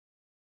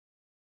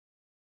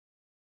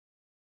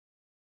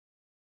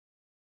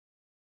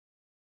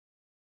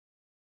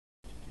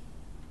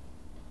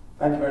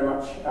Thank you very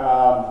much.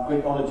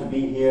 Great honour to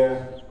be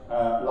here.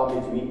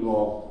 Lovely to meet you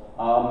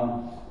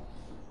all.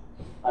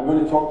 I'm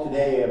going to talk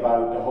today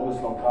about the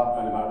homeless lock-up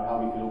and about how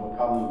we can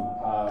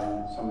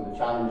overcome some of the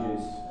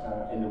challenges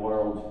in the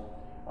world,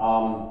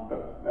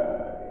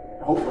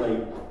 but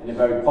hopefully in a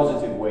very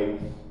positive way.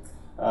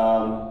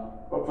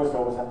 But first I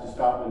always have to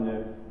start on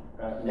the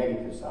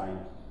negative side.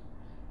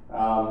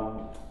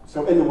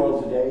 So in the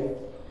world today,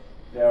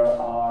 there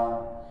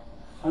are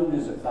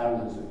hundreds of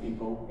thousands of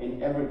people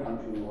in every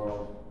country in the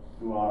world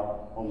who are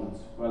homeless,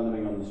 who are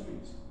living on the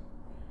streets.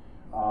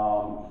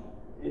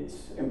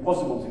 It's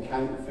impossible to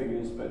count the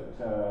figures, but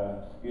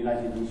the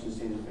United Nations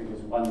say the figure is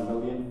 1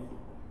 billion.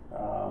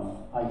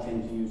 I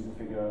tend to use the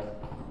figure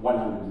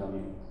 100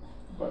 million,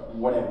 but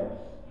whatever,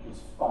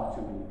 it's far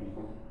too many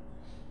people.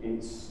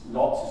 It's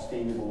not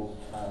sustainable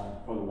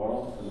for the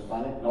world, for the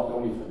planet, not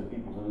only for the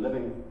people who are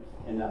living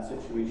in that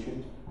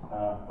situation,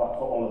 but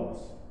for all of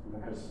us,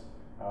 because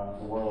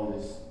the world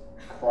is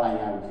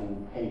crying out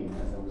in pain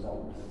as a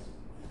result of this.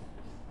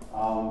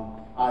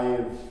 I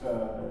have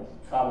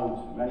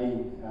travelled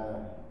many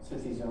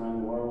cities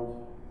around the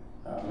world,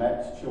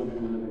 met children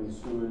who live in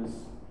sewers,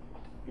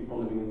 people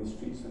living in the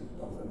streets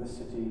of the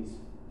cities,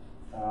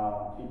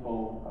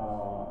 people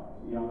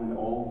young and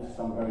old,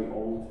 some very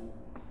old.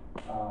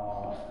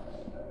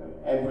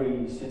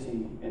 Every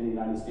city in the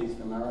United States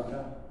of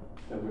America,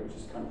 the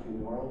richest country in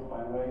the world,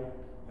 by the way,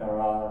 there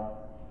are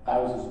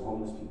thousands of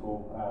homeless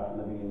people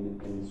living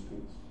in the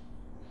streets.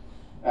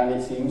 And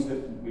it seems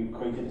that we've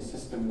created a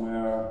system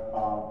where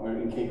we're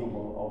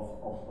incapable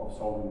of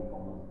solving the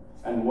problem.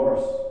 And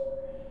worse,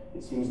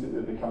 it seems that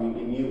we're becoming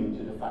immune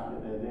to the fact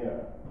that they're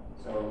there.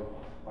 So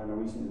on a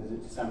recent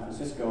visit to San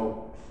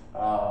Francisco,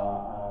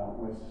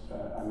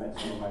 I met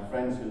some of my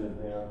friends who live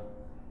there,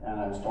 and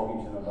I was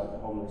talking to them about the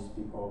homeless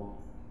people.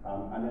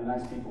 And they're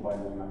nice people, by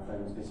the way, my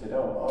friends. They said,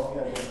 oh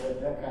yeah,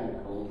 they're kind of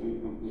cool. We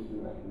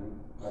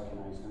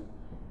recognize them.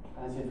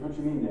 And I said, what do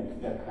you mean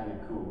they're kind of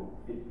cool?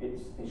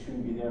 They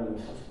shouldn't be there in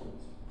the first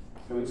place.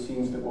 So it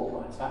seems that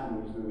what's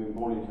happening is we've been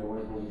born into a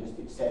world where we just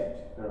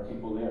accept there are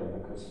people there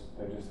because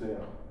they're just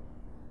there.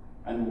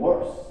 And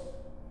worse,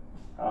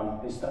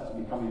 they start to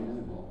become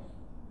invisible.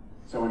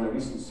 So in a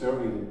recent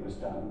survey that was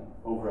done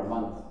over a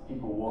month,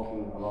 people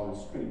walking along the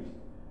street,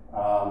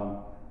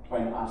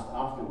 when asked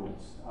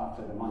afterwards,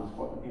 after the month,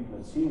 what the people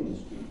had seen in the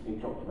street, they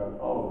talked about,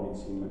 they'd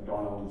seen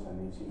McDonald's, and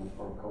they'd seen a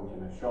fur coat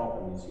in a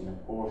shop, and they'd seen a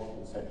Porsche,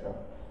 etc.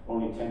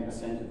 Only 10%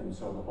 of them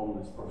saw the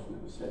homeless person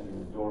that was sitting in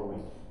the doorway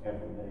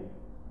every day.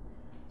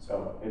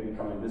 So they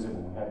become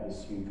invisible. We have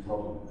this huge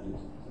problem, and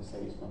as I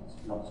say, it's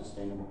not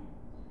sustainable.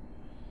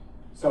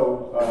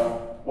 So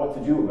what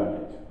to do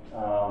about it?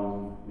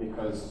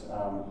 Because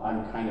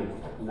I'm kind of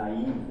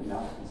naive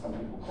enough, and some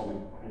people call me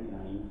pretty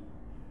naive,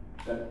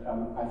 that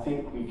I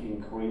think we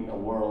can create a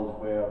world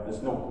where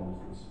there's no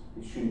homelessness.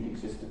 It shouldn't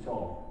exist at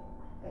all.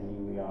 I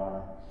mean, we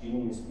are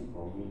genius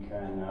people. We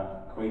can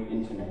create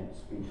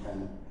internets. We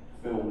can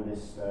film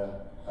this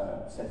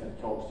set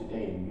of talks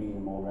today and bring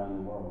them all around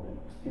the world. And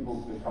people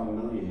become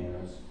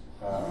millionaires,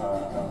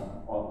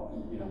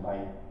 by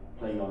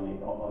playing on the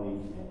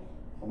internet.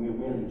 And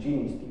we're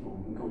genius people.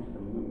 We can go to the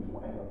moon,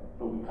 whatever,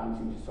 but we can't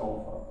seem to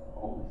solve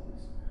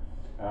homelessness.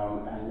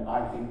 And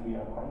I think we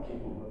are quite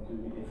capable of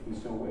doing it if we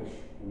so wish,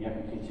 and yet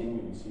we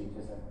continually see it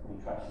as an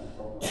attractive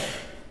problem.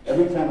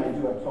 Every time I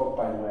do a talk,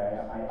 by the way,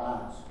 I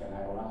ask, and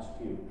I will ask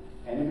you,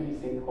 anybody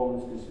think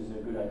homelessness is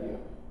a good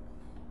idea?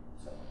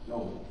 So,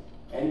 nobody.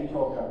 Any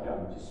talk I've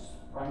done, just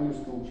primary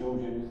school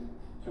children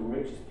to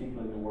richest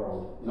people in the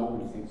world,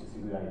 nobody thinks it's a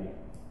good idea.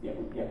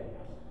 Yeah.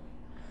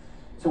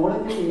 So what I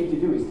think we need to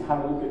do is to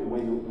have a look at the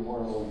way the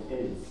world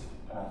is.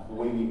 The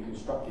way we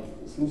construct it.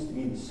 It seems to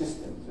be the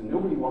systems, and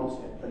nobody wants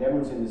it, but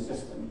everyone's in the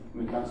system.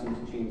 We can't seem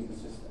to change the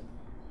system.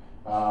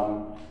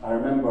 I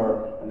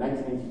remember in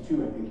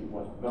 1982, I think it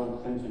was,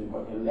 Bill Clinton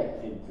got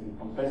elected to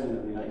become president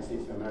of the United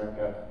States of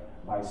America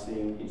by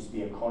saying it's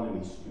the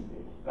economy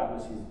stupid. That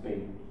was his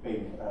big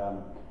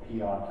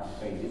PR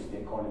campaign. It's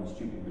the economy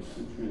stupid, which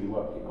really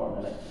worked. It got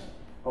him elected.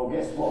 Well,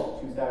 guess what?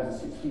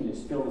 2016,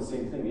 it's still the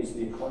same thing. It's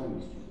the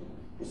economy stupid.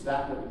 It's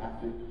that we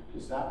have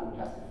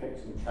to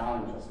fix and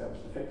challenge ourselves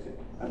to fix it.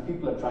 And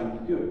people are trying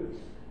to do it.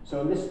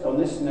 So on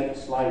this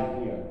next slide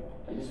here,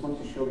 I just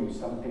want to show you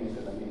some things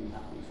that are maybe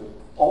happening. So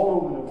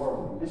all over the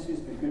world, and this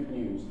is the good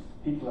news,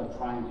 people are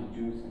trying to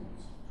do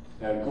things.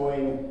 They're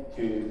going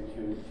to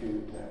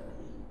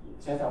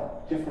set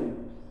up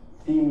different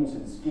themes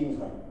and schemes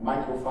like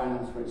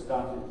microfinance, where it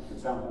started, for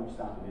example, it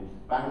started in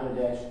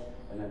Bangladesh,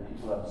 and then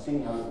people are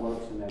seeing how it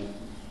works and then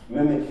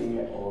mimicking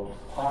it or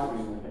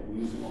partnering with it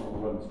and using it all over the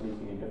world. It's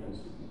making a difference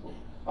to people.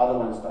 Other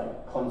ones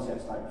like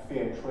concepts like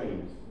fair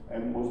trade,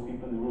 and most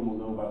people in the room will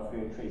know about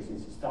fair trade.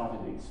 Since it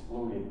started, it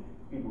exploded.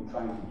 People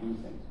trying to do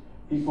things.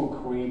 People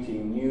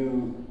creating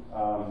new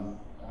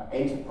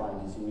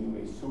enterprises in new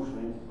ways, social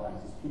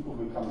enterprises. People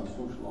becoming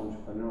social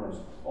entrepreneurs.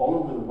 All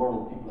over the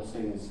world, people are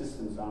saying the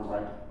systems aren't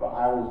right, but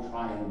I will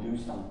try and do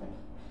something.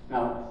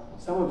 Now,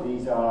 Some of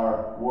these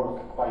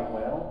work quite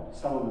well,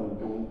 some of them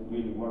don't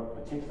really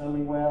work particularly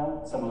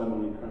well, some of them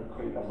only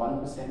create a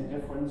 1%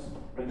 difference,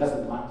 but it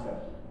doesn't matter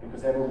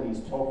because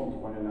everybody's talking to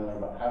one another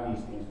about how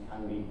these things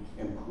can be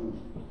improved.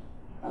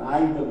 And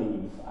I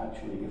believe,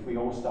 actually, if we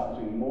all start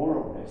doing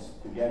more of this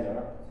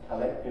together,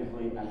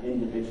 collectively and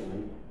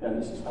individually,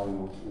 then this is how we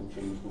will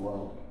change the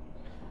world.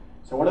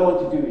 So what I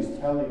want to do is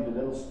tell you the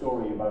little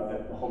story about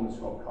the Homeless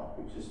World Cup,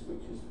 which is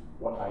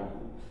what I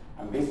do.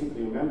 And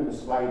basically, remember the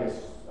slide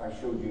I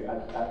showed you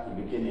at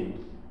the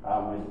beginning,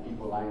 with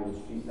people lying in the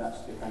street.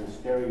 That's the kind of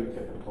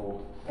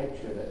stereotypical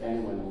picture that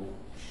anyone will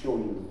show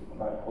you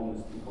about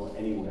homeless people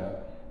anywhere.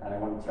 And I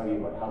want to tell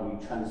you about how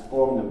we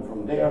transform them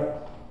from there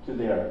to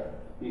there.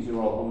 These are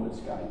all homeless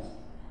guys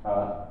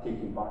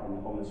taking part in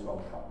the Homeless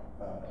World Cup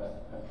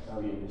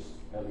earlier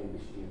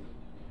this year.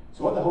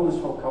 So what the Homeless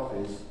World Cup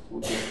is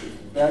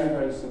very,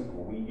 very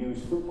simple. We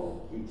use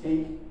football. We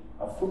take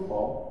a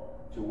football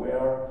to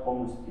where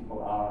homeless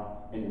people are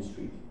in the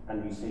street,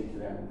 and we say to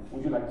them,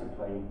 would you like to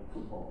play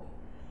football?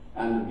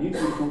 And the beauty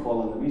of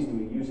football, and the reason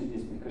we use it,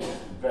 is because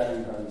it's very,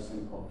 very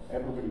simple.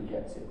 Everybody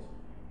gets it.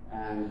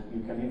 And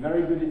you can be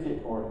very good at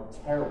it or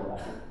terrible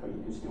at it, but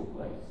you can still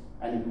play.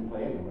 And you can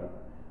play anywhere.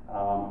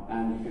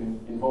 And you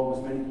can involve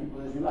as many people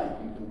as you like.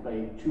 You can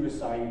play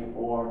 2-a-side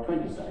or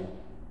 20-a-side.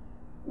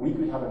 We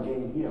could have a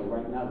game here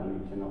right now,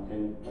 believe it or not,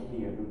 in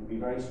here. It would be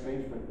very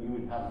strange, but you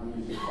would have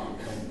really good fun.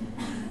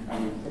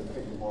 And we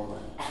pick the ball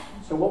around.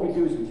 So what we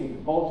do is we take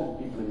the ball to the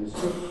people in the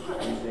street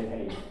and we say,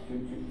 hey, do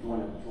you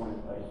want to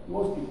play?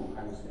 Most people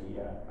kind of say,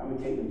 yeah. And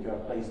we take them to a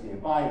place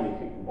nearby and we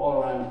kick the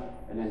ball around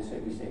and then we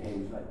say, hey,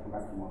 would you like to come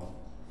back tomorrow?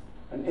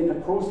 And in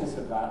the process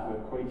of that,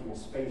 we're creating a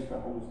space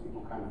where homeless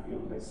people kind of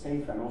feel a bit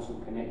safe and also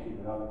connected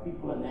with other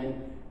people. And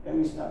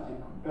then we start to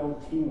build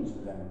teams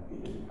with them.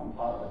 They become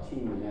part of a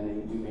team, and then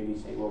we maybe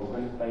say, well, we're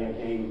going to play a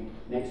game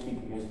next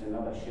week against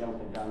another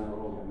shelter down the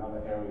road,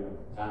 another area of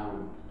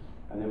town.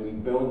 And then we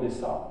build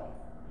this up.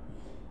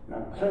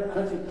 Now,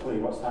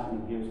 critically, what's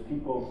happening here is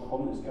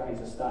homeless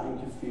guys are starting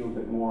to feel a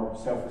bit more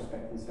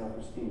self-respect and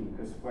self-esteem,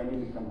 because when you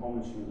become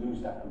homeless, you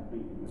lose that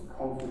completely. Your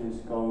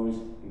confidence goes,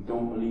 you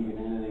don't believe in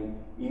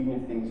anything. Even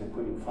if things are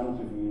put in front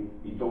of you,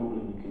 you don't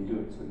believe you can do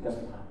it, so it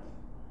doesn't happen.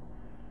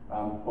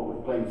 But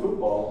with playing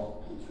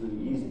football, it's really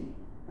easy.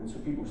 And so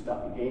people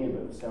start to gain a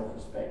bit of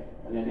self-respect.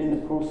 And then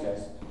in the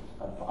process,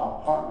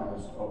 our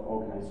partners or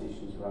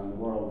organizations around the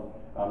world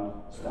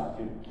start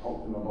to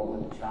talk to them about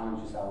what the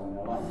challenges are in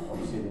their life.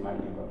 Obviously, they might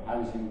be about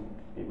housing,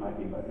 it might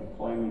be about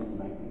employment, it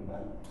might be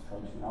about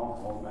drugs and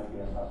alcohol, it might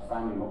be about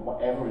family, but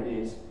whatever it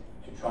is,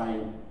 to try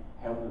and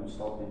help them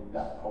sort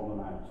that problem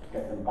out, to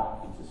get them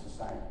back into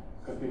society.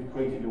 Because we've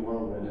created a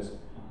world where there's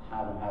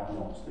have and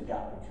have-nots. The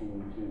gap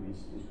between the two is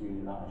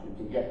really large, and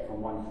to get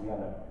from one to the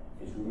other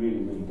is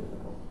really, really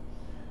difficult.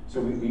 So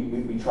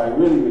we try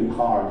really, really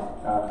hard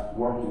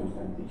working with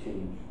them to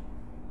change.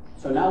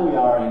 So now we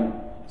are in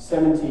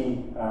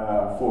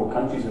 74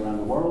 countries around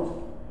the world.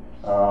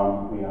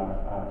 We are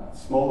a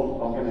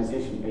small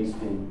organization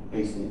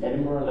based in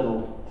Edinburgh, a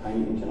little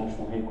tiny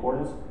international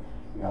headquarters.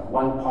 We have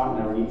one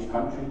partner in each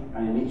country,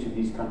 and in each of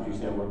these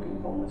countries they're working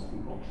with homeless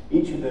people.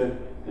 Each of the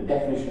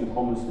definition of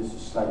homelessness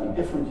is slightly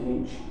different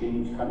in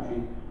each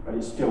country, but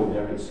it's still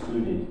they're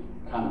excluded,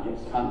 can't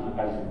get out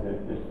of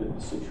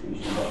the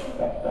situation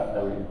that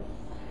they're in.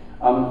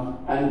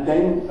 And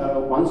then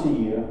once a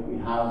year we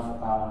have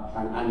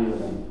an annual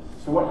event.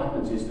 So what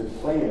happens is the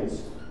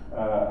players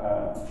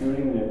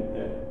during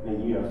the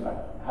year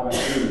have an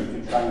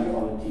aim to try and get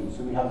on the team.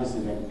 So we have this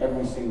event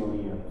every single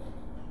year.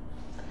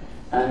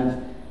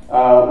 And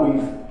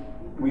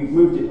we've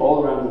moved it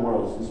all around the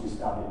world since we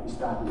started. We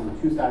started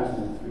in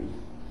 2003.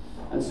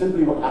 And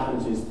simply what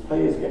happens is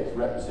players get to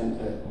represent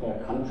their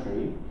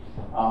country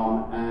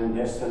and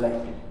they're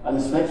selected. And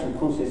the selection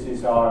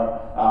processes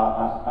are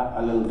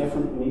a little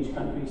different in each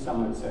country.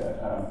 Some it's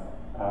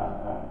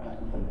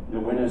the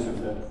winners of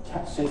the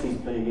cities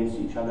play against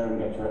each other and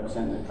get to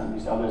represent their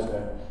countries. Others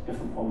are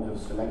different forms of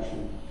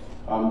selection.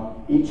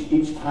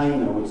 Each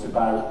time, though, it's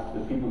about the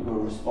people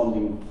who are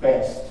responding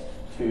best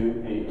to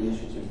the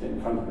initiatives that are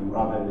in front of them,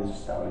 rather than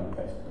necessarily the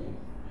best player.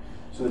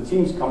 So the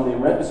teams come, they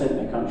represent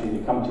their country,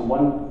 they come to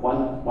one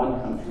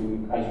country.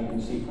 As you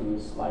can see from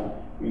this slide,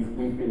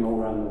 we've been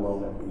all around the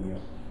world every year.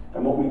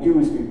 And what we do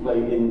is we play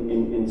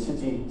in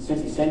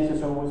city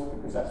centres always,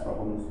 because that's where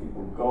homeless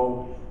people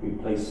go. We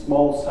play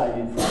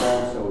small-sided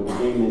football, so the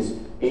game is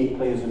 8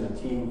 players in a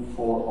team,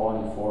 4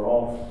 on, 4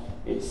 off.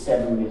 It's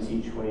 7 minutes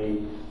each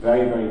way,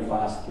 very, very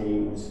fast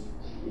games.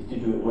 If you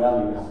do it well,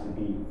 you have to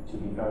be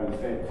very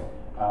fit.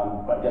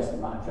 But it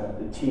doesn't matter.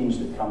 The teams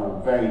that come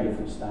are very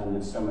different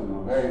standards. Some of them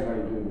are very,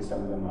 very good, and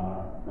some of them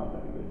are not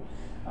very good.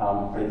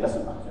 But it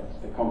doesn't matter.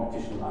 The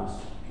competition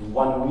lasts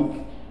 1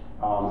 week,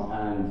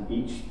 and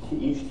each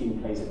team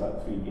plays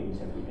about 3 games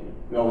every day.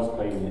 We always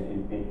play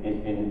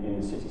in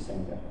the city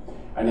centre.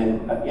 And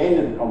then at the end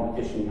of the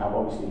competition, you have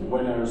obviously the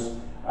winners,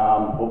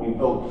 but we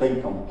build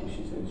play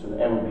competitions in so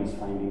that everybody's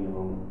finding their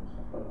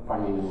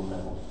own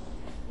level.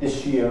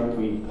 This year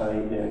we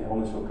played the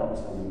Homeless World Cup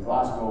was held in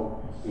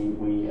Glasgow.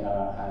 We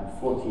had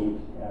 40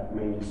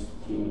 men's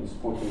teams,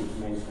 40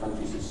 men's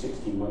countries and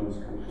 16 women's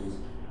countries.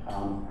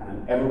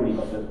 And everybody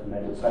got the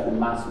medal. It's like the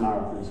mass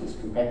marathons, it's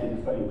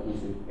competitive but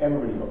inclusive.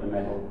 Everybody got the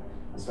medal,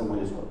 and some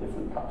winners got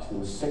different cups.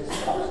 And there's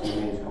 6 cups in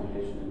the men's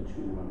competition and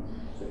 2 in the women's.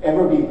 So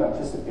everybody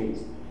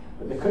participates.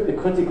 But the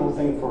critical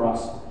thing for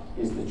us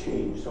is the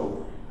change.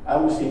 So I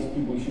always say to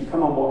people, you should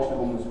come and watch the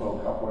Homeless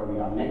World Cup where we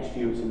are. Next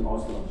year it's in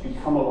Oslo. You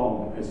should come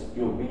along because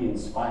you'll be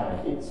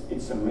inspired.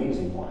 It's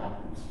amazing what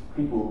happens.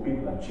 People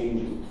are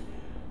changing.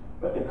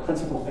 But the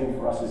critical thing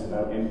for us is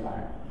about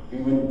impact. We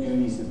wouldn't do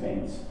these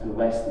events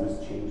unless there was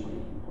change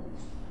taking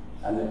place.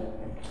 And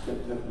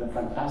the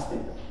fantastic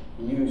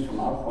news from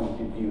our point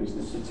of view is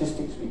the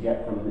statistics we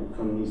get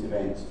from these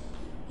events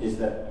is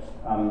that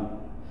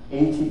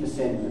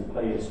 80% of the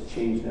players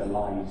change their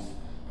lives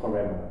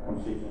forever,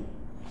 completely.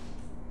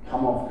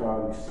 Come off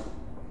drugs,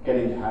 get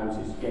into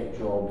houses, get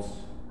jobs,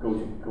 go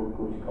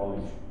to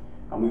college.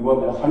 And we work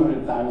with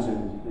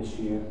 100,000 this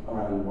year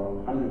around the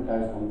world,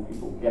 100,000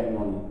 people getting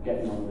on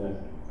the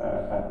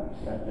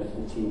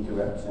team to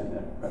represent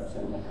their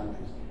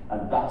countries.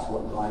 And that's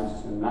what drives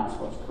us, and that's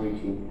what's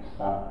creating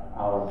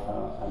our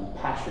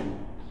passion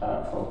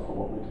for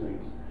what we're doing.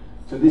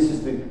 So this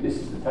is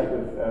the type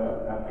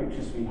of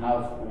pictures we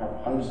have. We have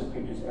hundreds of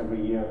pictures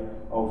every year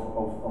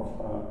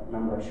of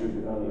remember I showed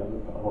you earlier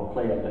of a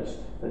player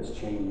that's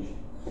changed.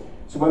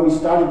 So when we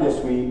started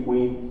this, we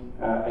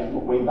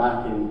way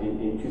back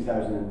in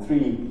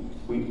 2003,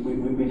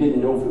 we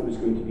didn't know if it was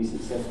going to be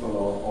successful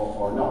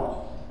or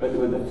not. But there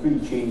were the 3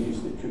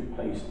 changes that took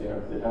place there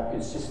that are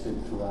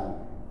consistent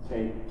throughout.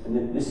 Okay,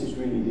 and this is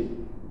really,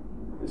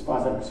 as far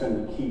as I'm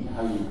concerned, the key to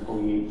how you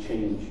create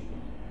change.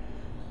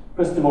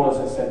 First of all, as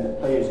I said, the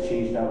players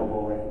changed out of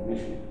all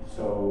recognition.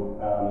 So,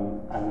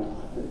 and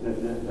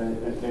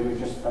they were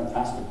just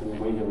fantastic in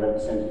the way they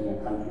represented their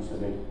country. So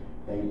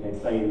they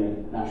play in the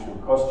national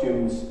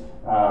costumes,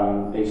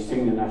 they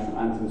sing the national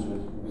anthems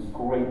with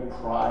great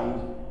pride.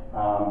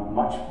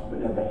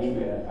 Their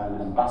behaviour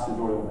and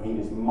ambassadorial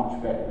behaviour is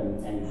much better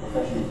than any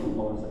professional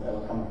footballers that I've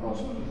ever come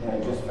across.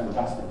 They're just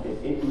fantastic.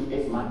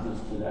 It matters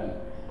to them,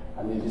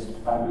 and they're just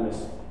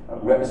fabulous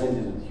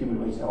representatives of the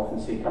human race. I often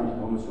say, come to the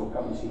Homeless World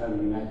Cup and see how the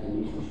United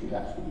Nations should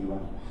actually be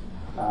run.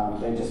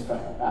 They're just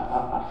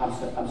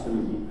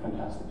absolutely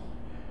fantastic.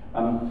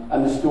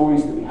 And the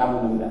stories that we have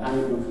of them, the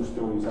anecdotal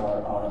stories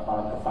are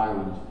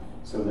profound.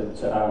 So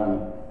that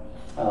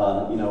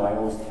I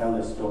always tell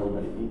this story,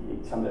 but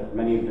it's something that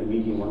many of the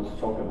media want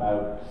to talk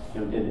about.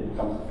 Did they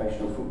become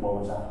professional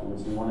footballers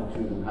afterwards? And 1 or 2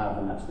 of them have,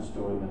 and that's the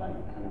story that I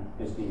kind of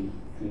Disney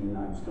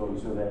Dreamland story.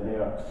 So they're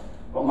there.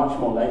 But much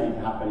more likely to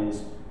happen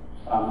is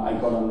I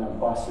got on a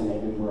bus in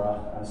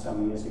Edinburgh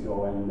some years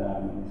ago, and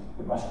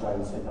the bus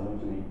driver said hello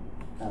to me,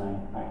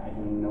 and I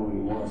didn't know who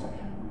he was. I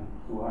can't remember,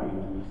 who are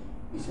you? And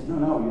he said, no,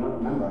 you don't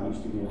remember. I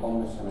used to be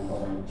homeless, and I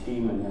got on the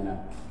team, and then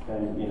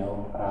we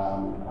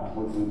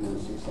were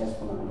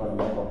successful, and I got a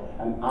medal.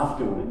 And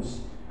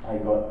afterwards, I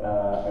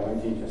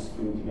went into a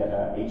scheme to get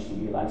a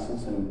HGV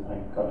license, and I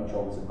got a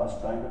job as a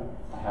bus driver.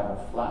 I have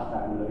a flat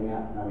that I'm living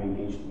at, and I'm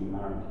engaged to be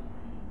married.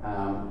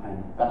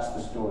 And that's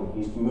the story.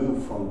 He's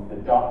moved from the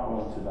dark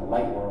world to the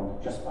light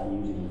world just by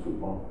using the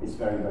football. It's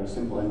very, very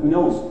simple. And who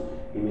knows?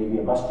 He may be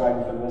a bus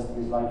driver for the rest of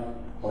his life,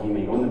 or he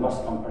may own the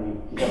bus company.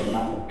 It doesn't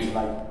matter.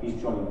 He's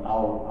joining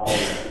our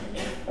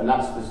and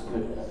that's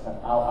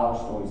our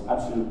story is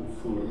absolutely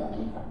full of that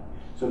impact.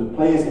 So the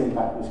players'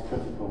 impact was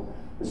critical.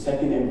 The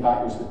second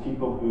impact was the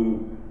people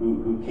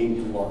who came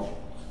to watch.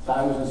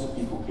 Thousands of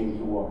people came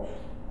to watch.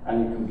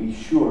 And you can be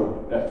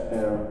sure that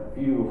their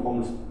view of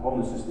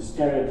homelessness, the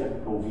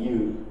stereotypical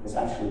view, has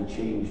actually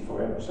changed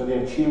forever. So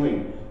they're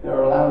cheering.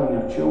 They're allowing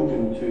their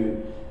children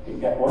to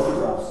get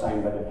autographs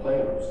signed by the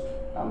players.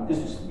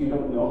 You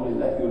don't normally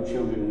let your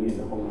children near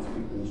the homeless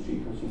people in the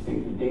street because you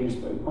think they're dangerous,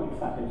 but in point of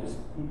fact, they're just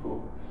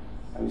people.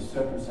 And the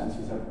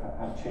circumstances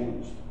have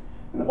changed.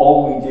 And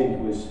all we did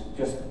was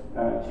just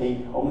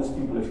take homeless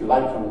people, if you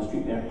like, on the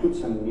street there, put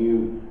some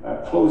new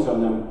clothes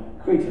on them,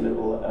 create a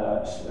little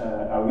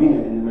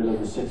arena in the middle of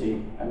the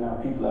city, and now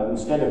people are,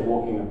 instead of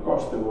walking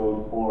across the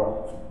road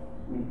or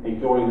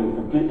ignoring them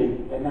completely,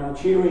 they're now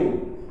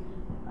cheering.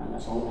 And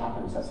that's all that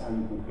happens. That's how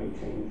you can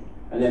create change.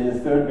 And then the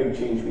third big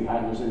change we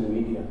had was in the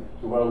media.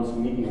 The world's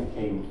media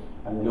came,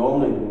 and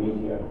normally the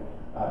media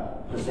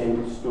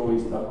present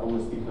stories about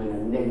homeless people in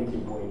a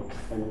negative way,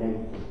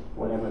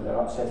 whatever. They're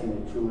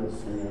upsetting the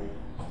tourists, and they're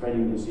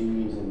spreading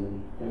disease,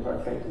 and they're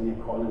affecting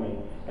the economy.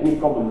 Any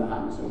problem that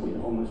happens will be the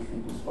homeless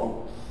people's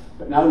fault.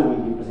 But now the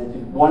media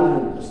presented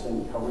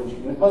 100% coverage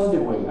in a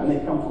positive way, and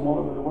they come from all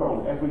over the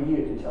world every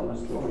year to tell the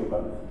story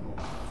about the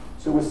football.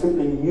 So we're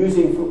simply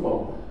using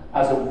football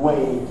as a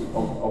way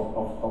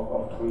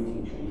of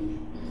creating change.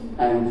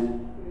 And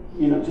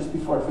just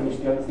before I finish,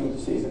 the other thing to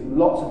say is that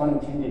lots of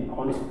unintended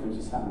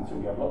consequences happen. So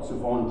we have lots of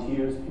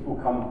volunteers. People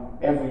come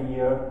every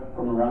year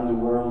from around the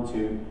world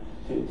to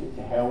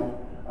help.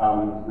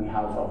 We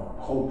have a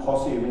whole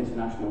posse of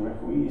international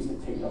referees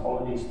that take the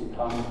holidays to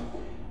come.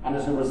 And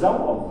as a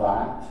result of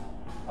that,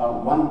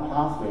 One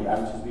pathway out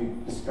is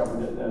we've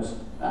discovered that there's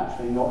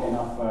actually not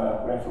enough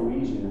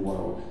referees in the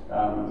world,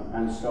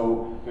 and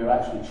so we're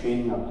actually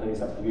training our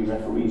players up to be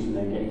referees, and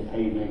they're getting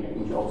paid, they're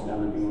getting jobs now,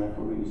 they're being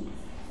referees.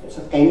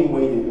 So any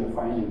way that we're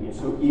finding it.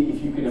 So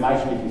if you could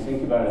imagine, if you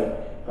think about it,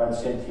 if I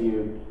said to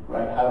you,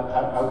 right,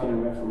 how can a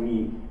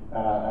referee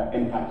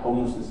impact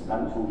homelessness? If I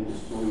hadn't told you the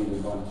story,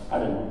 they've gone, I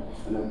don't know.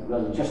 And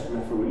they're just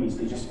referees,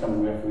 they just come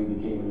and referee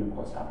the game and look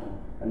what's happened.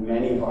 And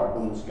many of our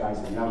homeless guys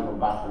have now gone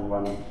back and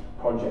running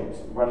projects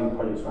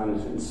around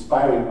this,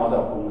 inspiring other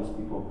homeless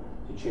people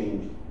to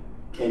change.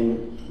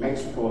 In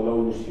Mexico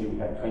alone this year, we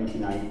had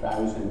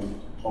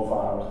 29,000 of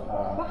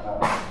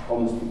our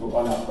homeless people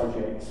on our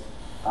projects.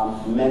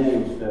 Many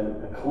of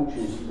the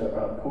coaches that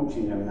are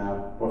coaching them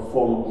now were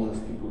former homeless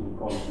people who've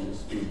gone through the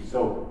street.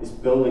 So it's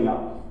building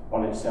up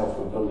on itself,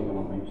 we're building a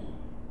momentum.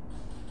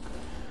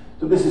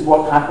 So this is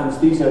what happens.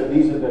 These are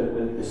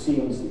the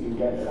scenes that you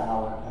get at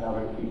our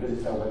if you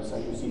visit our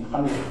website. You see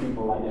hundreds of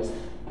people like this,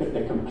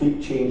 the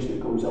complete change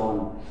that goes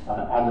on,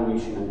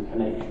 adoration and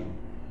connection.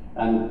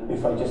 And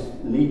if I just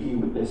leave you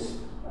with this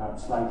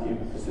slide here,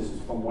 because this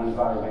is from one of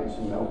our events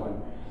in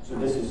Melbourne. So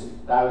this is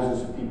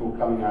thousands of people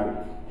coming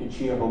out to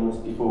cheer homeless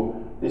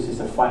people. This is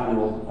a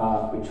final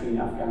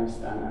between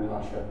Afghanistan and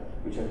Russia,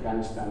 which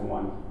Afghanistan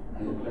won,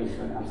 and the place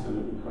went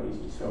absolutely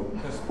crazy. So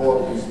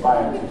sport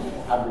inspired to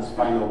have this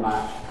final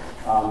match,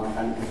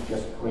 and it's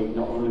just great.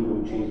 Not only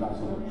will we change lives,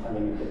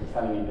 but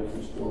telling a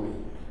different story.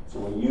 So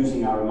we're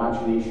using our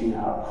imagination,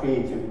 our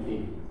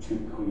creativity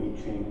to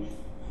create change.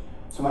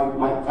 So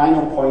my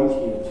final point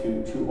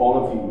here to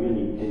all of you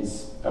really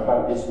is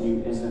about this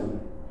new ism.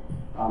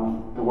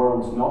 The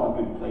world's not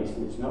a good place,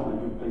 and it's not a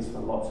good place for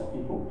lots of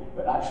people.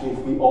 But actually, if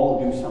we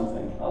all do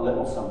something, a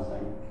little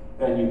something,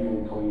 then you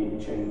can create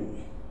a change.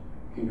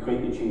 You can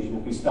create the change, and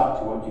if we start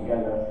to work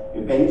together,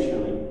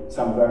 eventually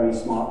some very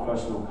smart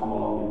person will come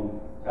along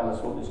and tell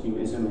us what this new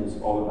ism is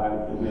all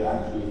about that we're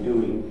actually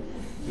doing.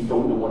 We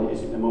don't know what it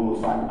is at the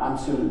moment, but I'm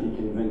absolutely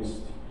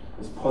convinced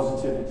there's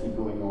positivity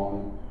going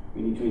on.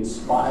 We need to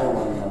inspire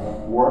one another,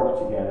 work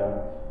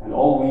together, and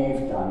all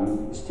we've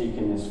done is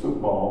taken this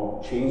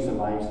football, changed the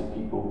lives of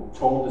people,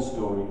 told the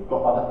story,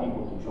 got other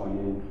people to join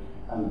in,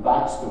 and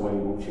that's the way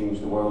we'll change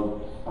the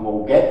world. And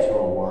we'll get to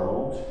a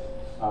world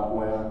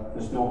where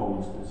there's no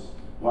homelessness.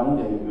 One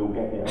day we'll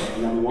get there,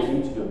 and then we won't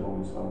need to do a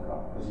homeless World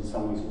Cup, because in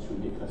some ways it's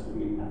ridiculous that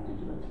we even have to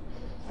do it.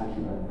 Thank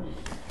you very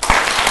much.